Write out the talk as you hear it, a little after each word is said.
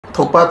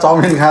thukpa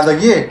chowmein खाँदा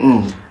कि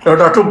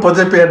एउटा टुप्पो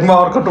चाहिँ पेटमा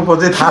अर्को टुप्पो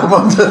चाहिँ थालमा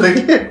हुन्छ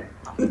कि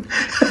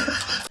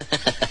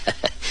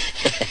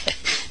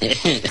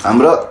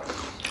हाम्रो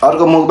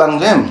अर्को मुकबाङ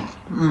चाहिँ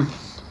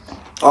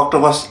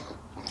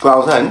अक्टोपसको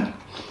आउँछ हैन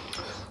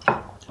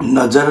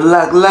नजर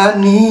लाग्ला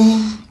नि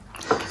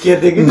के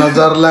देखि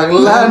नजर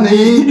लाग्ला नि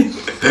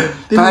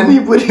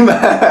पानीपुरीमा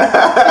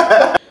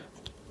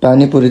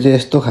पानीपुरी चाहिँ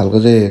यस्तो खालको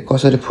चाहिँ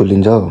कसरी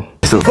फुलिन्छ हौ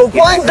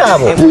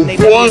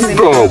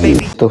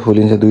यस्तो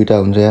फुलिन्छ दुईटा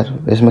हुन्छ यार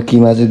यसमा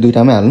किमा चाहिँ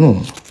दुईटामै हाल्नु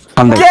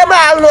केमा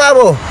हाल्नु अब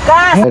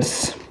लेट्स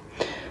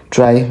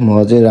ट्राई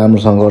म चाहिँ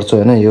राम्रोसँग गर्छु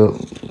हैन यो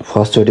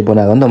फर्स्ट चोटी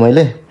बनाएको नि त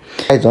मैले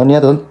झन्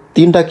यहाँ त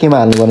तीनटा किमा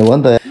हाल्नु पर्ने भयो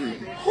नि त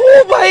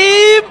ओ भाइ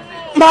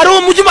मारो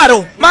मुझे मारो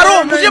मारो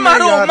मुझे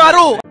मारो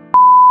मारो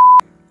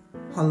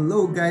hello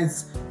guys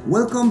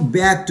welcome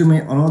back to my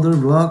another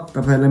blog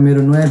तपाईहरुलाई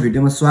मेरो नयाँ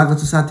भिडियोमा स्वागत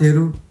छ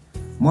साथीहरु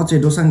म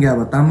चाहिँ डोसाङ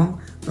ग्याबा तामाङ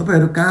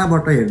तपाईहरु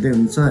कहाँबाट हेर्दै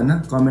हुनुहुन्छ हैन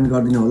कमेन्ट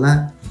गरिदिनु होला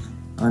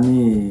अनि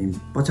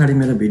पछाडी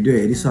मेरो भिडियो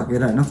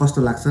हेरिसकेर हैन कस्तो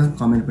लाग्छ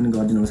कमेन्ट पनि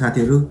गरिदिनु होला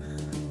साथीहरु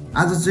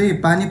आज चाहिँ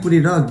पानीपुरी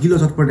र गिलो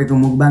चटपटेको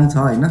मुकबाङ छ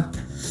हैन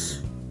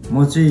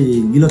म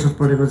चाहिँ गिलो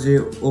चटपटेको चाहिँ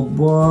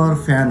ओभर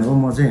फ्यान हो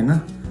म चाहिँ हैन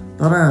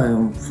तर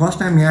फर्स्ट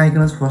टाइम यहाँ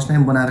आइकन फर्स्ट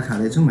टाइम बनाएर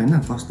खाँदै छु हैन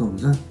कस्तो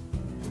हुन्छ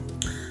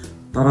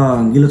तर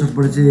गिलो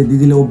चटपटे चाहिँ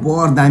दिदीले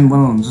ओभर दामी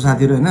बनाउनुहुन्छ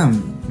साथीहरु हैन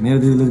मेरो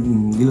दिदीले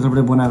गिलो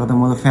चटपटे बनाएको त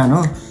म त फ्यान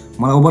हो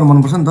मलाई ओभर मन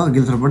पर्छ नि त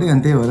गिलो चटपटे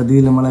अनि त्यही भएर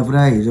दिदीले मलाई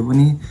पुरा हिजो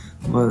पनि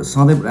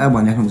सधैँ पुरा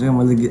भनिराख्नु हुन्छ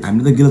मैले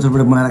हामीले त गिलो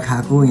चटपटे बनाएर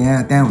खाएको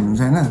यहाँ त्यहाँ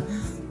हुनुहुन्छ हैन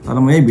तर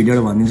म यही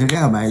भिडियोबाट भनिदिन्छु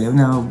क्या भाइले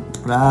पनि अब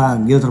पुरा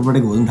गिलो चटपटे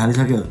घोल्न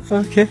थालिसक्यो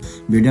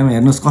भिडियोमा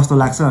हेर्नुहोस् कस्तो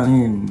लाग्छ अनि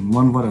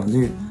मन पर्यो भने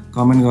चाहिँ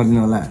कमेन्ट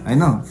गरिदिनु होला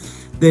हैन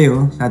त्यही हो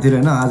साथीहरु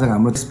हैन आज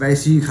हाम्रो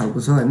स्पाइसी खालको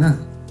छ हैन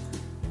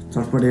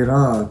चटपटे र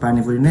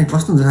पानीपुरी नै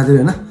कस्तो हुन्छ साथीहरु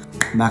हैन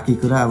बाँकी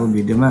कुरा अब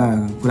भिडियोमा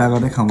कुरा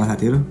गर्दै खाउँला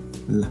साथीहरु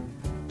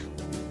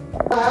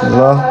ल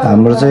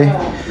हाम्रो चाहिँ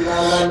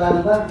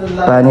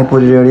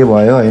पानीपुरी रेडी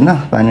भयो हैन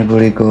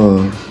पानीपुरीको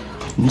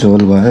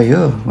झोल भयो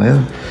यो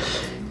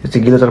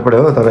चाहिँ गिलो चटपटे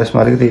हो तर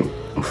यसमा अलिकति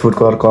फुड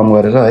कलर कम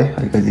गरेर है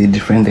अलिकति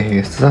डिफ्रेन्ट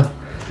देखेको जस्तो छ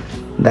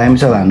दामी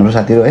छ हाम्रो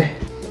साथीहरु है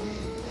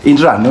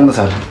इन्ट्रो हान्नु न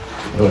सर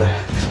एउटा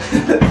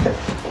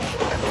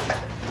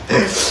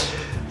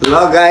ल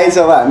गाइस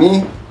अब हामी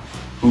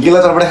गिलो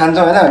चटपटे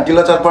खान्छौँ हैन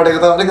गिलो चटपटेको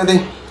त अलिकति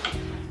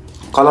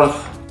कलर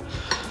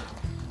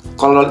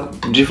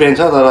डिफ्रेन्ट छ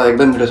तर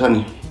एकदम मिठो छ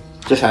नि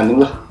चाहिँ खानु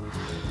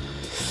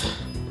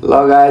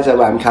ल गाइस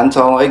अब हामी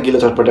खान्छौँ है गिलो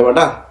चटपटेबाट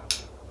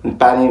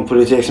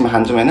पानीपुरी चाहिँ एकछिनमा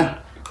खान्छौँ हैन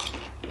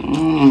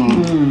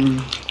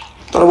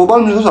तर वो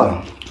पनि मिठो छ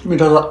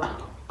मिठो छ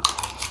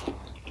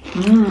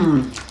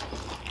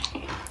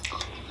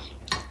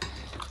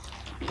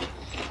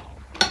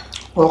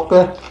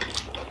ओके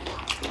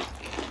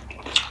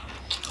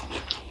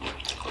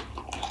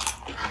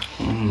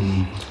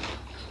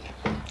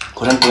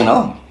खुरान पुगेन हो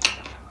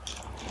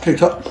ठिक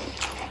छ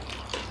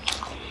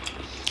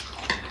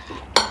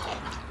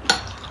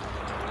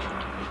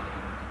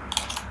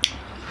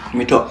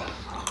मिठो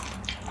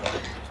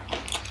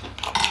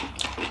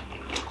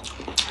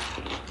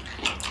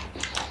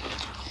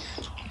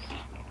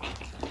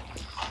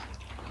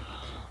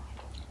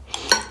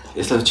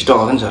यस्तो छिटो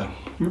आउँछ नि सर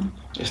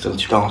यस्तो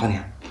छिटो आउँछ नि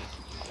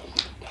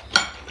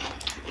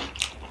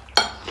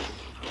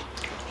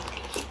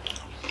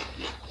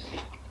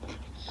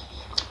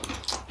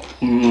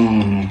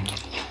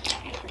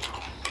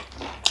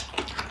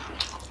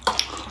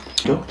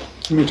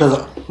मिठो छ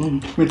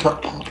मिठो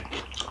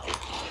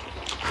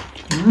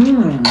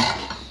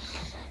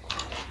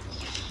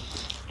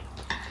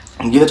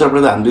गिलो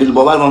चटपटे त हामी दुई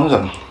बबाल बनाउँछ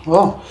सर हो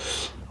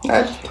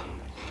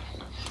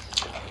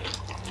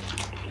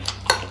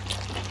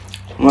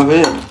म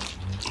फेरि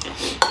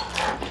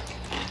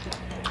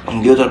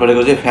गिलो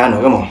चटपटेको चाहिँ फ्यान हो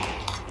क्या म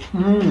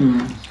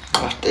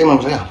कस्तै मन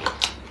पर्छ क्या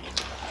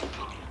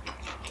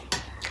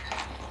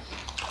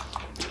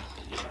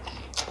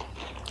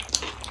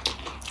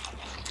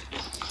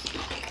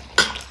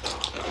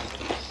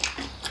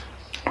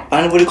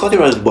पानीपुरी कति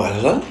बेला भएछ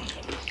सर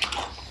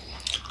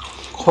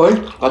खोइ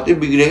कति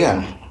बिग्रियो क्या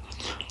हामी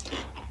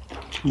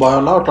भयो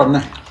होला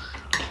टन्नै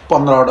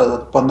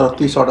 15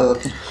 30 वटा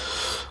जति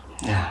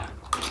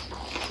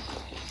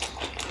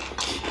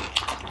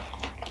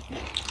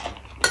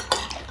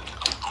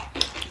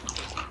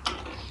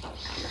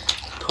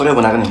थोरै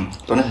बनाएको नि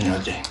तनै छैन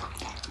अझै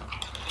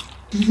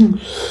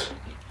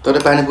तर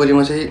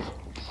पानीपुरीमा चाहिँ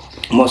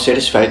म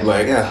सेटिस्फाइड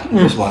भयो क्या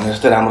यस भने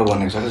जस्तै राम्रो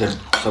बनेको छ क्या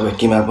सबै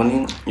किमा पनि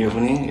यो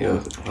पनि यो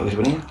उयो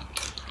पनि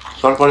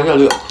चटपटे क्या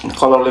अलिक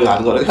कलरले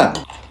हात गऱ्यो क्या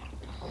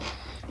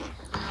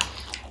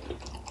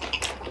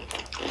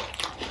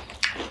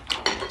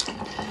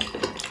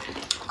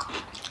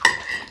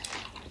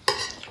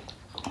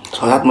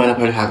 6-7 महिना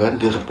पहिले खाएको नि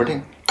त्यो चटपटे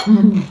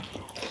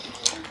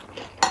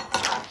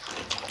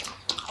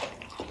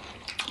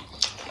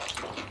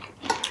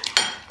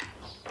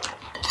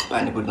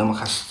पानीपुरी त म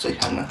खासै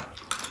खान्न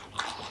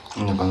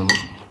नेपालमा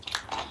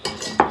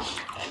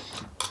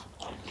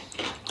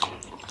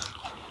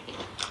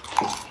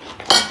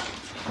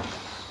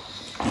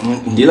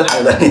ढिलो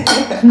खाँदा नि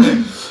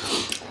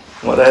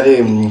भन्दाखेरि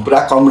पुरा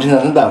कम्पिटिसन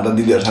छ नि त हाम्रो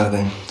दिदीहरूसँग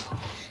चाहिँ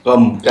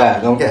कम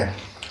क्या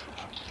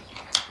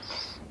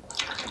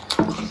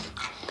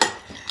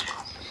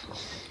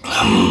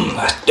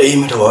त्यही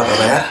मिठो भयो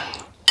तपाईँ यार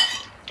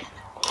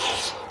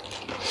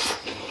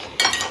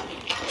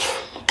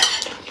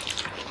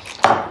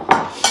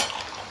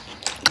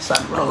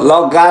ल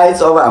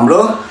गाइस अब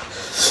हाम्रो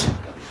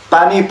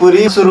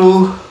पानीपुरी सुरु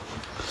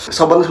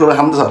सबभन्दा ठुलो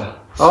खाम त सर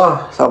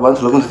सबभन्दा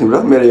ठुलो कुन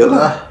तिम्रो मेरो यो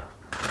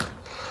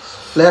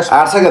ल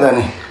आठ छ क्या त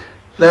नि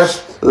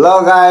ल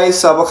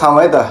गाइस अब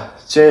खाऊँ है त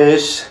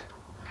चेस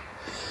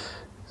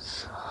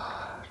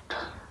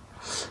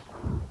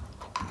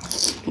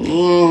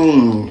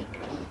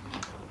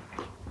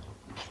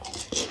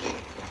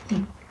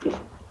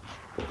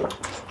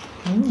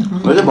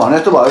मैले भने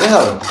जस्तो भयो क्या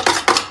सर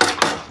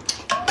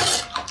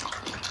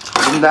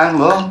दाङ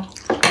भयो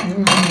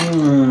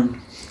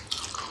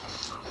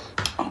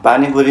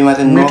पानीपुरीमा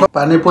चाहिँ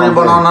पानीपुरी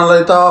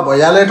बनाउनलाई त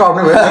भैयाले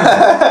टप्ने भयो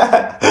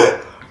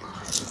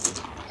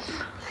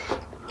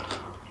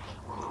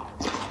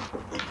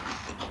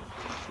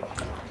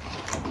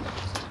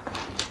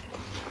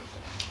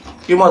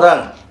के मजा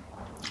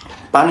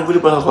पानीपुरी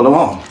पसल खोलौँ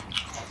हौ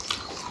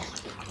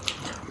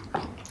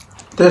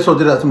त्यही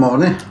सोचिरहेको छु म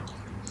पनि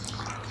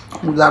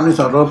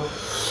जामिसहरू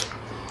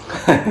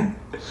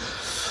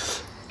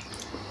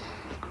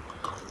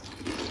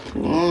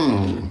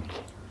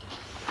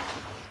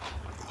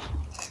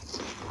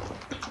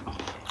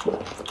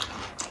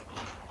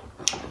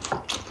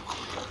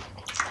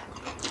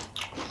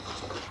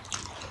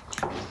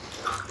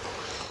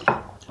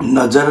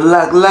नजर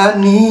लाग्ला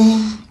नि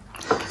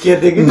के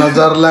देखि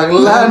नजर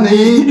लाग्ला नि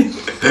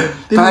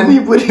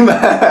पानीपुरीमा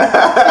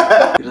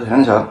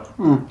छैन छ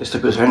यस्तो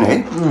कुरो छैन है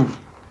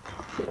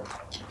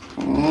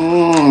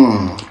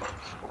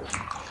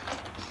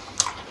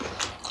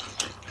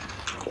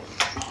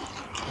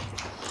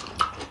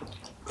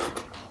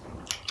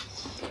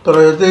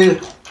तर यो चाहिँ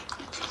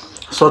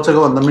सोचेको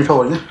भन्दा मिठो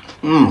हो कि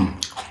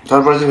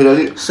तर्फबाट चाहिँ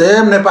फेरि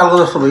सेम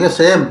नेपालको जस्तो भयो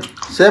क्या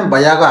सेम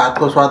भैयाको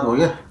हातको स्वाद भयो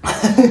क्या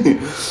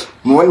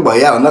म पनि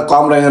भैयाभन्दा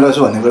कम रहेन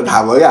रहेछु भन्ने कुरो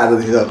थाहा भयो क्या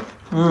आजदेखि सर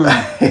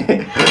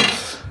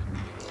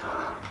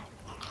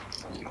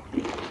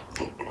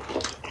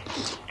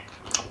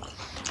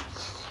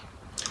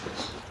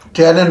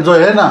टैलेंट जो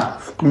है ना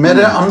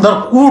मेरे अंदर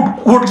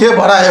कूट कूट के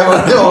भरा है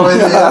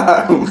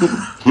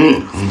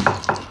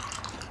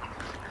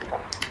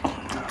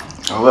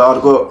अब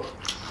अर्को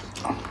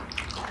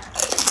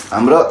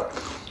हाम्रो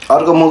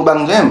अर्को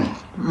मुकबाङ चाहिँ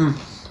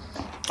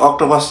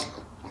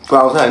अक्टोपसको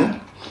आउँछ होइन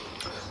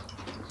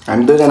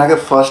हामी दुईजनाकै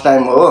फर्स्ट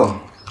टाइम हो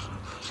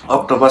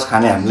अक्टोपस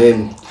खाने हामीले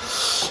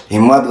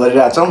हिम्मत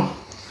गरिरहेछौँ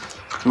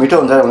मिठो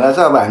हुन्छ भनेर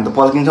चाहिँ अब हामी त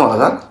पल्किन्छौँ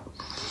होला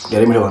सर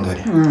धेरै मिठो भन्छ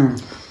अरे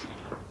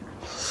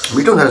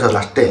मिठो हुन्छ सर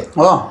लास्टै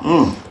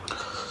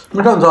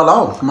मिठो हुन्छ होला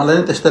हौ मलाई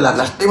नि त्यस्तै लाग्छ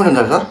लास्टै मिठो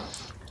हुन्छ सर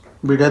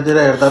भिडियोतिर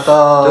हेर्दा त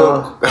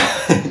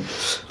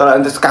तर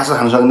अनि त्यस्तो काँचो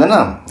खानु सकिँदैन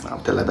अब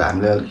त्यसलाई त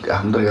हामीले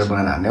आफ्नो तरिकाले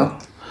बनाएर हान्ने हो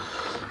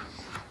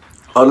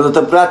अरू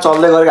त पुरा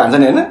चल्दै गरेको हान्छ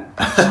नि होइन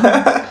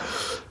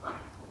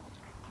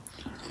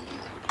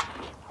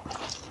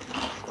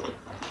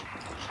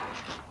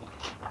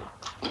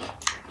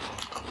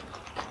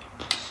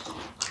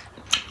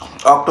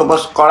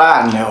अक्टोपस कडा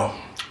हान्ने हो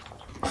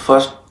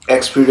फर्स्ट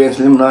एक्सपिरियन्स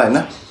लिउँ न होइन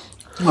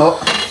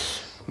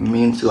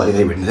मिन्ट चाहिँ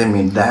घरिघरि भेट्ने चाहिँ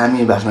मिन्ट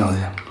दामी बास्ना आउँछ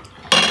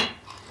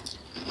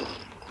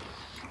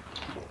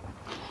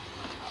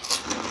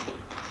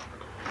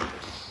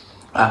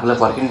आफूलाई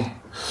पर्ख्यो नि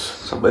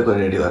सबै कुरो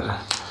रेडी गरेर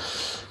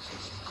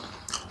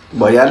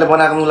भैयाले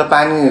बनाएको मुखलाई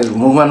पानी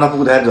मुखमा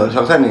नपुग्दाखेरि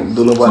झरिसक्छ नि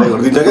दुलो परेको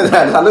दिन्छ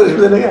क्या सानो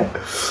रिस्दैन क्या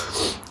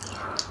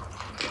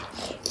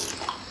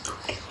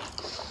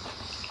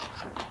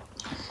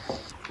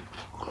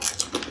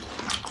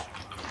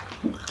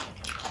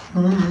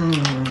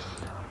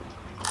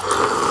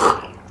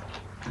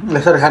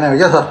यसरी खाने हो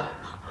क्या सर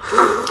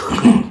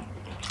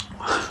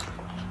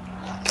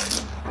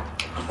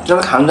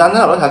जब खानु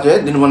जान्दैन होला साँच्चै है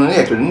दिनु बनाउने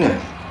एकचोटि नि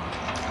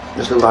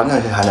यस्तो गर्ने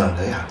अहिले खाने भन्छ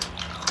क्या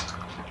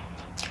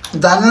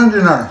जान्दैन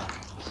दिन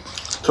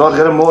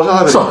सर्केर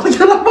मगाउँछ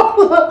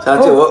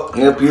साँच्चै हो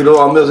यहाँ पिरो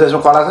अम्बियो छ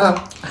यसमा कडा छ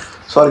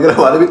सर्केर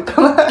भएर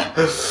बित्थामा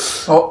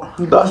हो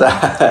दस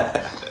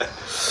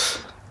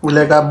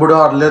उहिलेका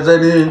बुढाहरूले चाहिँ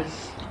नि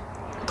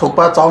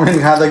थुक्पा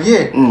चाउमिन खाँदा कि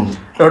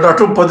एउटा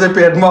टुप्पो चाहिँ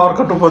पेटमा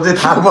अर्को टुप्पो चाहिँ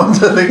थालमा हुन्छ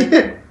कि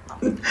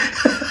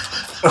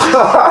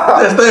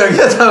त्यस्तै हो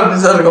क्या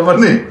चाउमिनहरूको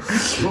पनि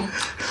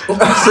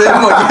सेम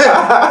हो क्या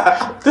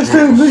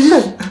त्यस्तै हुन्छ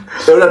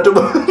कि एउटा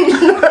टुप्पो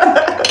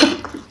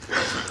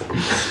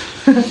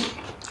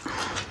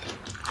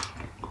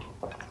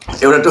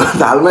एउटा टुप्पो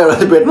थालमा एउटा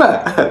चाहिँ पेटमा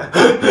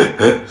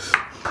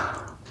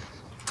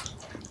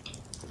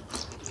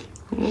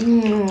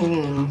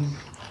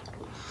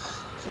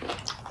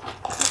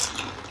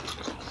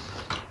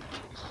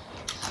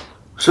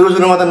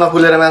सुरुमा त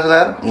नफुलेर मासु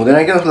लगाएर हुँदैन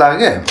के जस्तो लाग्यो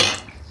क्या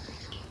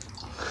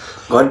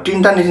घरि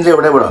तिनवटा निस्किन्छ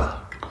एउटैबाट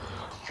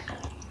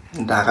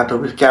ढाका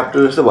टोपी क्याप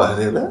टोपी जस्तो भयो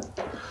त्यो त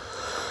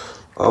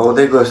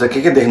आउँदै गएछ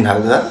के देख्न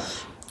थाल्छ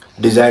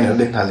डिजाइनहरू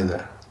देख्न थालिन्छ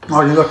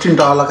अहिलेको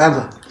तिनवटा होला कहाँ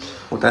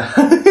छ उता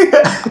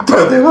त्यो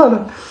देखो न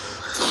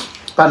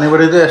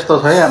पानीपुरी चाहिँ यस्तो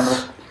छ है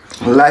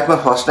हाम्रो लाइफमा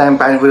फर्स्ट टाइम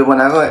पानीपुरी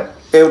बनाएको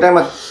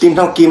एउटैमा 3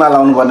 ठाउँ किमा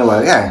लाउनु पर्ने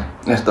भयो क्या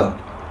यस्तो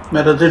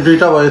मेरो चाहिँ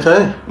 2टा भएछ है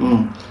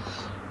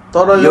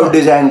तर यो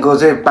डिजाइनको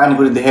चाहिँ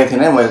पानीपुरी देखेको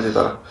थिइनँ है मैले चाहिँ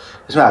तर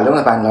यसमा हालिदेऊ न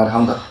पानी लगाएर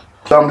खाउँ त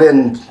जम्ले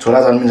छोरा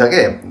जन्मिन्छ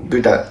के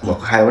 2टा भएको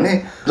खायो भने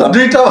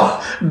 2टा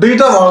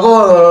भएको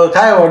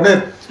खायो भने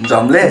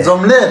जम्ले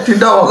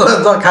 3टा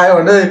भएको खायो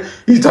भने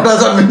हिजोटा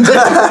जन्मिन्छ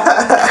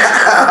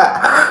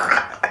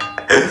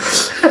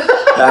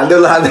हाल्देऊ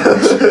न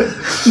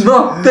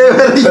त्यही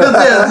भएर यो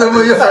चाहिँ हाल्छु म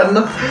यो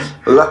हाल्नु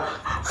ल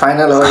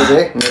फाइनल हो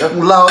चाहिँ मेरो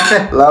ल ओके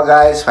ल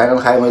गाइस फाइनल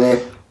खाएँ मैले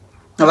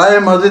ल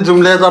म चाहिँ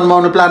जुम्ले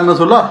जन्माउने प्लानमा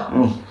छु ल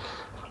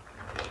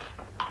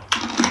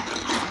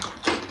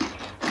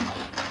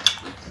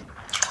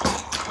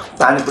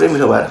पानी पुरै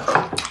मिठो भएर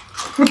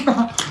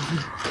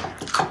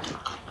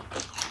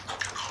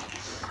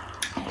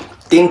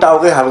तीन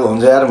टाउकै खालको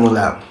हुन्छ यार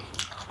मुला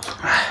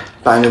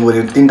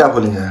पानीपुरी 3टा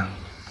फुलिन्छ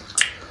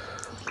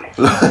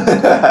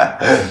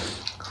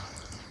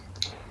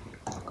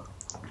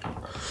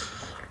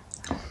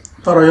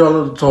तर यो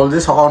झोल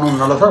चाहिँ सघाउनु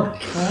हुन्न ल सर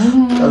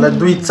त्यसलाई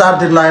 2-4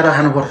 दिन लगाएर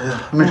खानु पर्थ्यो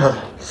मिठो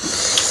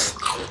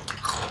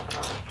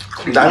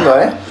दामी भयो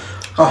है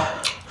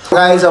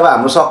गाइस अब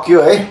हाम्रो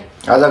सकियो है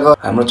आजको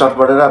हाम्रो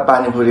चटपटे र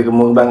पानीपुरीको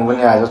मुकबाङ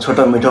पनि आज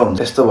छोटो मिठो हुन्छ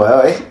यस्तो भयो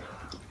है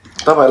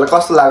तपाईहरुलाई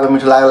कस्तो लाग्यो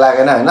मिठो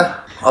लागेन हैन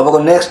अबको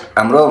नेक्स्ट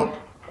हाम्रो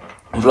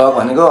भ्लग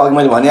भनेको अघि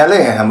मैले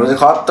भनिहालेँ हाम्रो चाहिँ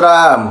खतरा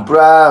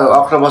पुरा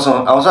अक्टोपस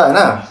आउँछ हैन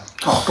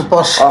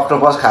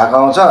अक्टोपस खाएको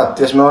आउँछ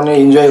त्यसमा पनि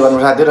इन्जोय गर्नु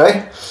साथीहरु है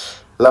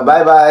ल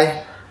bye bye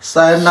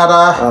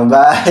sayonara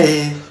by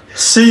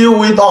C you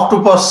with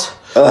octopus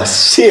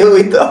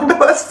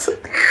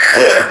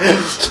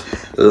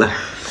ल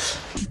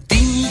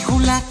तिमी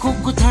हुलाको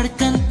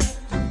धड्कन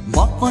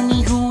म पनि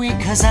रुए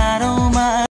हजारौंमा